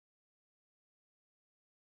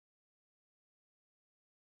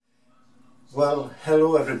Well,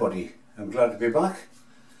 hello everybody. I'm glad to be back.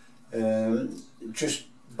 Just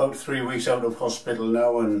about 3 weeks out of hospital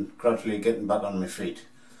now and gradually getting back on my feet.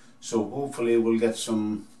 So hopefully we'll get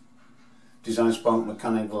some Design Spark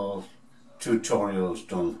mechanical tutorials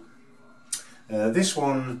done. This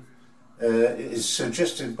one is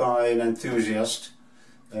suggested by an enthusiast.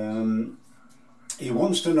 He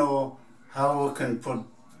wants to know how I can put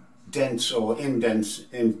dents or indents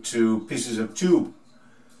into pieces of tube.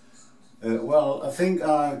 Well, I think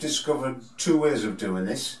I've discovered two ways of doing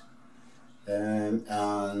this, and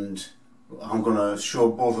I'm going to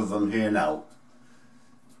show both of them here now.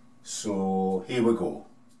 So here we go.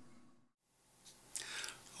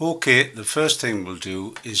 Okay, the first thing we'll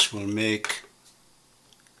do is we'll make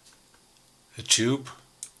a tube.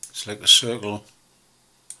 It's like a circle,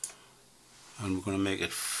 and we're going to make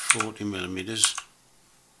it 40 millimeters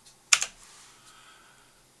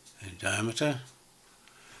in diameter.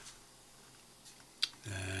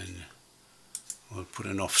 Then we'll put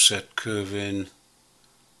an offset curve in.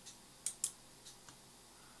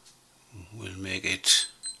 We'll make it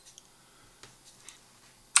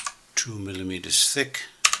 2 millimeters thick.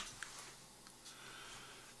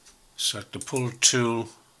 Select the pull tool.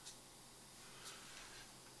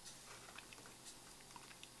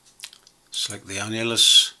 Select the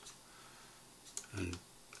annulus and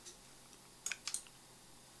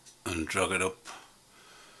drag it up.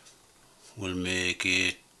 We'll make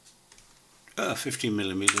it 15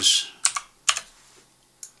 millimeters.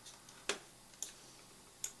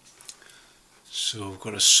 So we've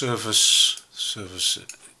got a surface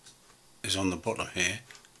is on the bottom here.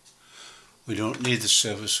 We don't need the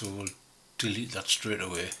surface, so we'll delete that straight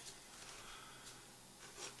away.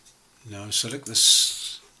 Now select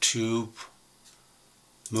this tube,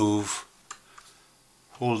 move,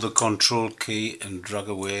 hold the control key and drag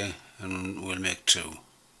away, and we'll make two.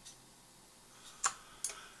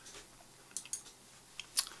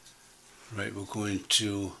 Right, we're going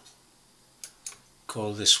to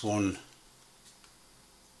call this one,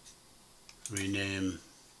 rename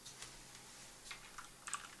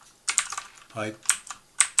pipe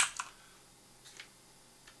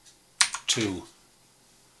 2,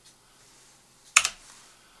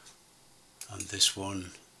 and this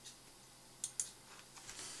one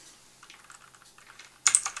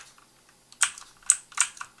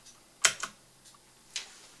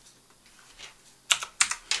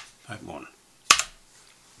pipe 1.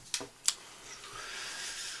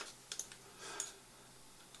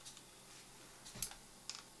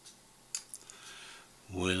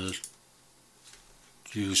 We'll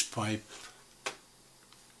use pipe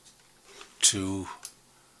 2,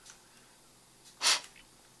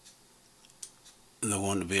 the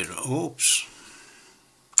one to be, oops,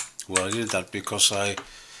 well, I did that because I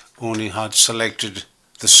only had selected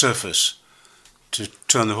the surface. To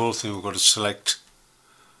turn the whole thing, we've got to select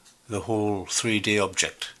the whole 3D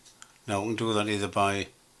object. Now we can do that either by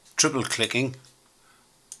triple clicking,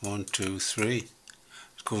 1, 2, 3,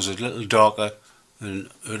 it goes a little darker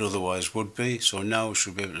than it otherwise would be, so now we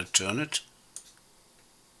should be able to turn it.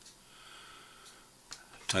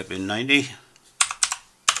 Type in 90.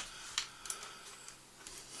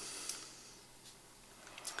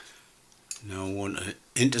 Now I want to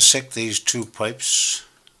intersect these two pipes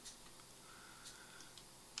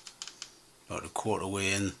about a quarter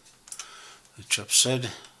way in, the chap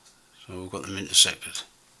said, so we've got them intersected.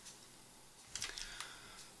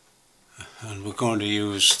 And we're going to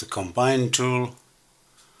use the combine tool.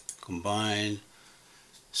 Combine,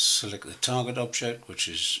 select the target object, which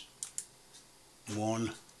is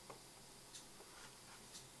 1,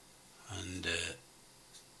 and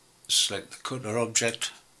select the cutter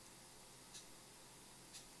object.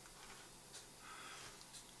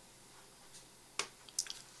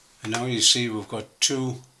 And now you see we've got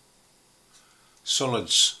two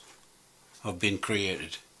solids have been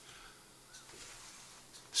created.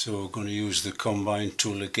 So we're going to use the combine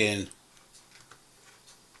tool again.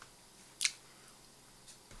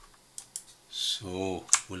 So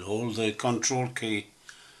we'll hold the control key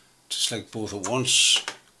to select both at once,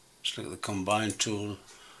 select the combine tool,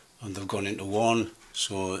 and they've gone into one,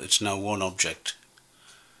 so it's now one object.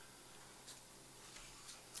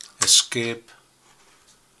 Escape,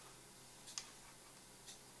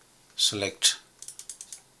 select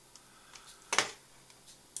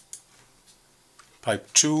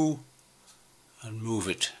pipe 2 and move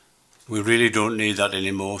it. We really don't need that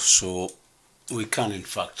anymore, so we can in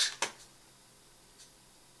fact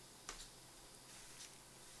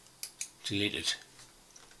delete it.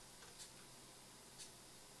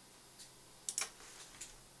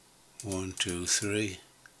 One, two, three.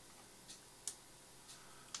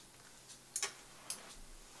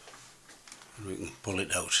 and we can pull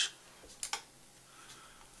it out.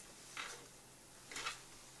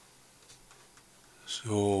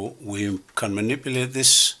 So we can manipulate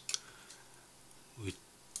this. We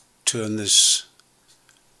turn this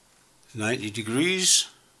 90 degrees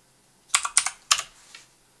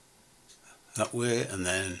that way, and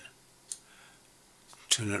then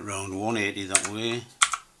turn it around 180 that way.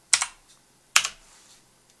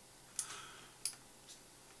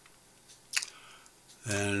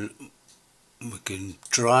 Then we can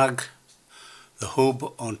drag the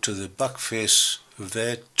hub onto the back face of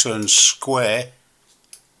there, turn square,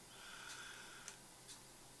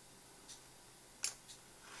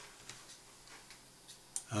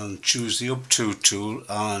 and choose the up to tool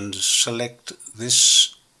and select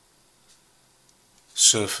this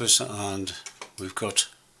surface, and we've got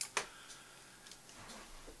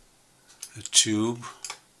a tube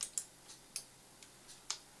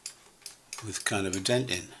with kind of a dent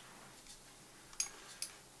in.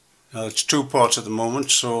 Now it's two parts at the moment,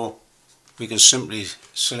 so we can simply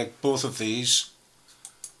select both of these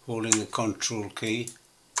holding the control key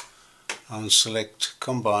and select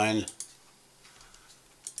combine,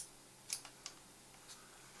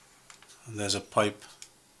 and there's a pipe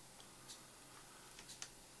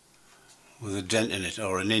with a dent in it,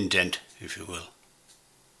 or an indent if you will.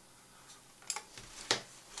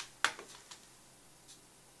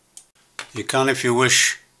 You can, if you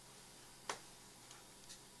wish,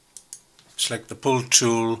 select the pull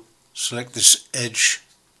tool, select this edge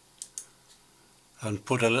and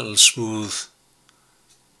put a little smooth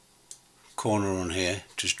corner on here.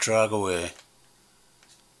 Just drag away,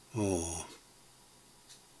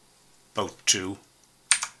 about 2.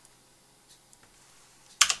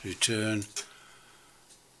 Return,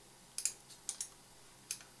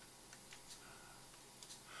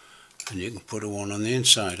 and you can put a one on the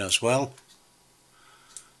inside as well.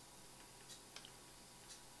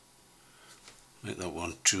 Make that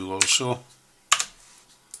one 2 also.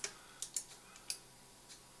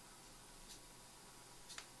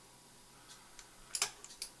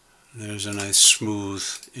 There's a nice smooth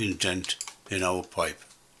indent in our pipe.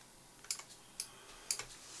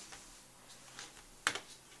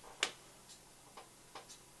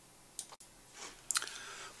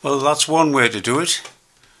 Well, that's one way to do it.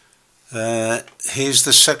 Here's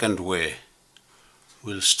the second way.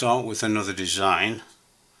 We'll start with another design.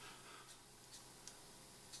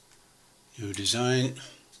 New design.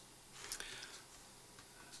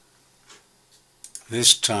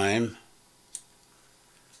 This time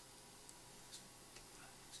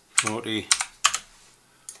 40.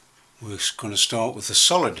 We're going to start with the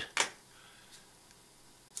solid.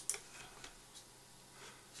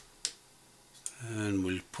 And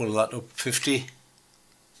we'll pull that up 50.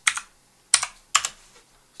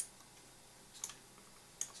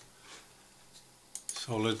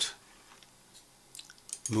 Solid.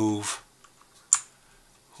 Move.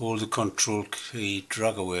 Hold the control key,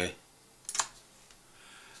 drag away.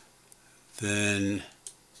 Then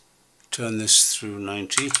turn this through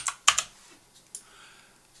 90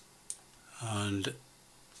 and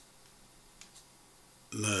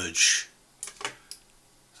merge.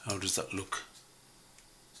 How does that look?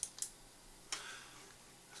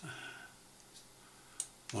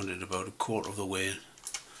 Want it about a quarter of the way in.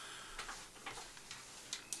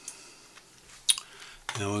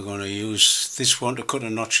 Now we're going to use this one to cut a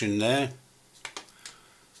notch in there.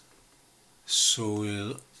 So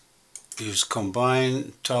we'll use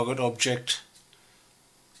combine, target object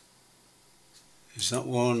is that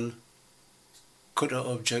one, cutter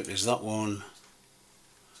object is that one,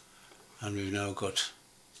 and we've now got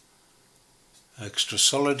extra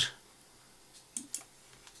solid.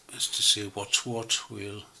 Just to see what's what,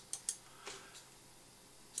 we'll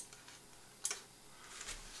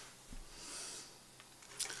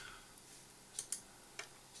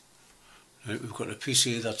we've got a piece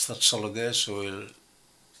here that's that solid there, so we'll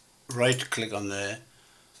right click on there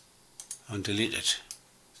and delete it.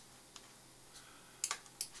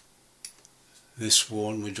 This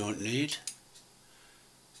one we don't need.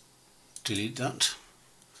 Delete that.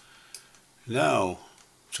 Now,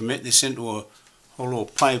 to make this into a hollow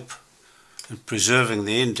pipe and preserving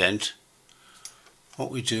the indent,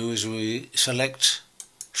 what we do is we select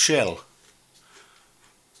shell,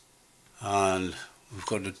 and we've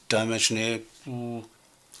got a dimension here,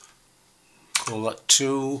 call that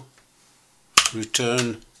 2,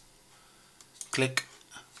 return, click,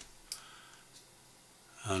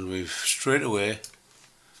 and we've straight away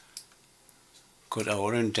got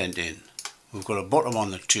our indent in. We've got a bottom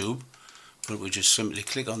on the tube, but we just simply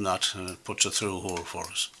click on that and it puts a through hole for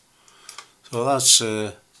us. So that's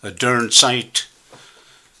a darn sight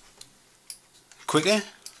quicker.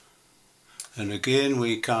 And again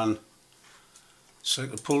we can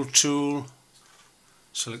select the pull tool,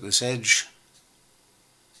 select this edge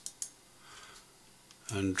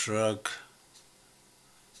and drag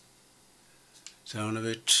down a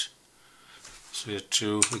bit, so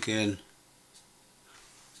to again,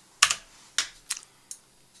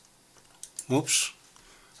 whoops,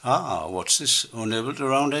 what's this, unable to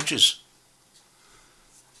round edges,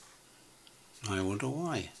 I wonder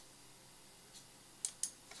why.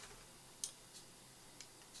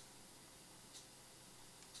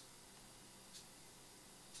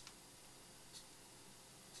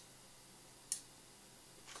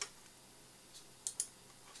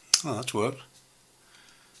 Oh, that's worked.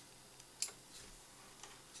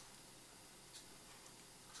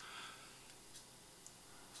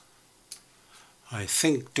 I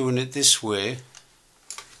think doing it this way,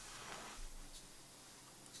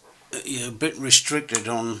 you're a bit restricted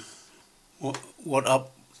on what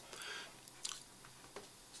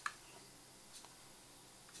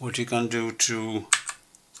you can do to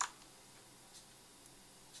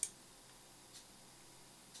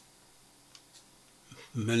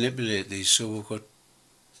manipulate these. So we've got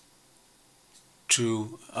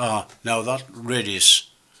now that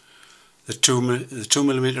radius, the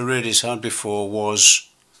 2mm radius I had before was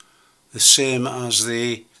the same as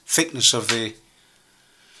the thickness of the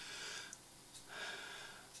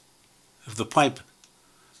pipe,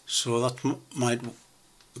 so that might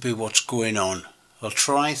be what's going on. I'll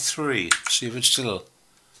try 3, see if it still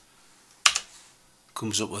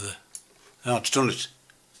comes up with it. It's done it.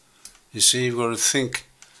 You see, you've got to think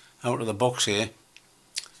out of the box here.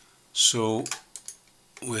 So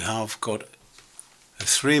we have got a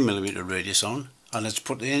 3mm radius on, and let's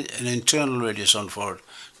put an internal radius on for it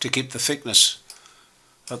to keep the thickness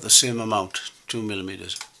at the same amount,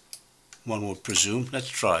 2mm, one would presume. Let's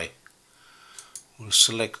try. We'll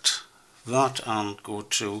select that and go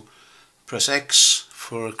to press X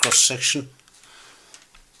for a cross section,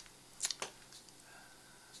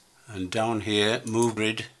 and down here move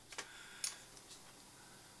grid,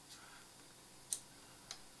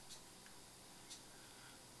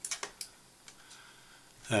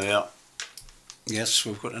 there we are. Yes,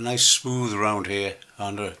 we've got a nice smooth round here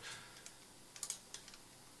and a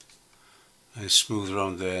nice smooth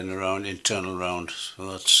round there and around internal round, so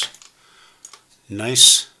that's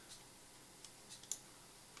nice.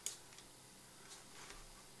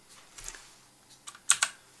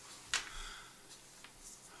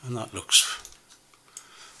 And that looks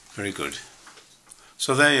very good.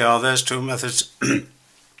 So there you are, there's 2 methods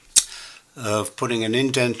of putting an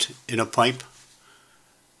indent in a pipe.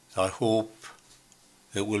 I hope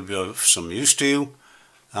it will be of some use to you,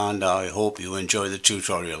 and I hope you enjoy the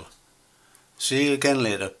tutorial. See you again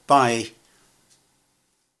later. Bye.